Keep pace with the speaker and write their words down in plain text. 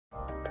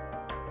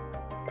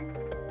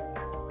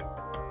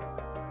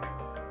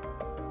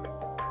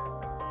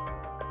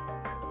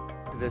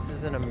This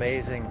is an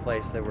amazing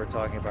place that we're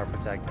talking about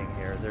protecting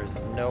here.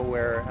 There's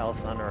nowhere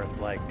else on Earth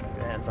like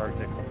the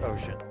Antarctic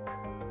Ocean.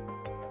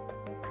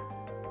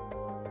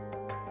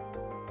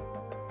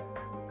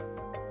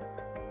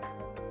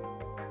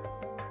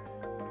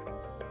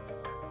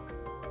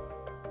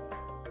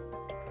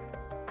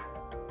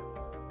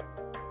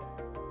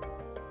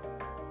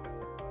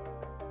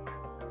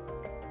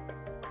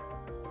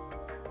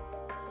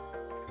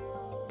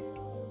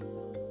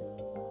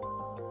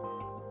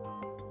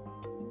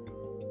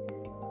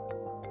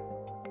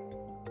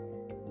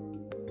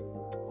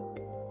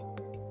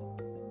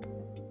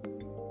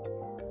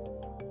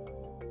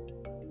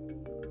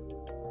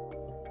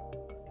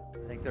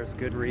 I think there's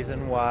good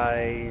reason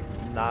why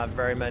not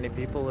very many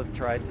people have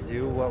tried to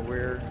do what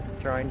we're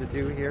trying to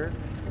do here.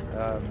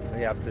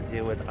 We have to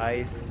deal with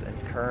ice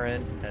and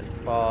current and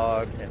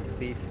fog and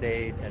sea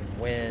state and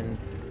wind.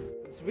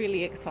 It's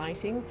really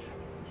exciting,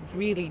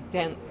 really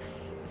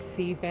dense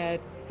seabed,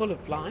 full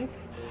of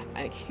life,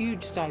 a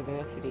huge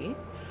diversity,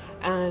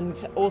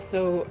 and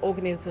also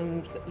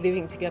organisms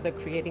living together,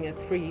 creating a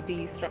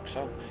 3D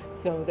structure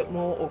so that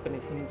more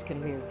organisms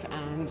can live.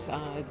 And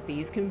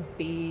these can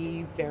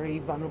be very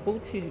vulnerable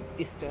to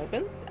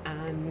disturbance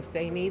and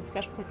they need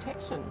special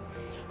protection.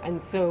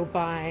 And so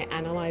by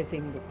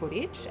analysing the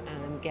footage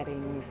and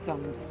getting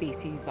some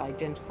species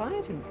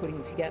identified and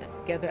putting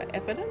together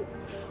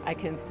evidence, I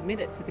can submit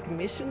it to the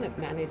commission that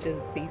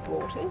manages these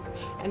waters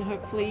and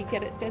hopefully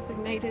get it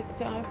designated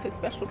for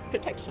special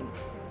protection.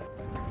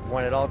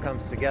 When it all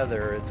comes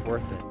together, it's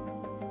worth it.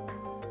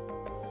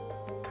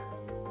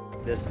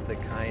 This is the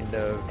kind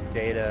of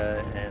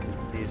data and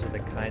these are the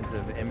kinds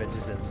of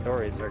images and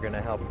stories that are going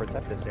to help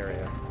protect this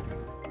area.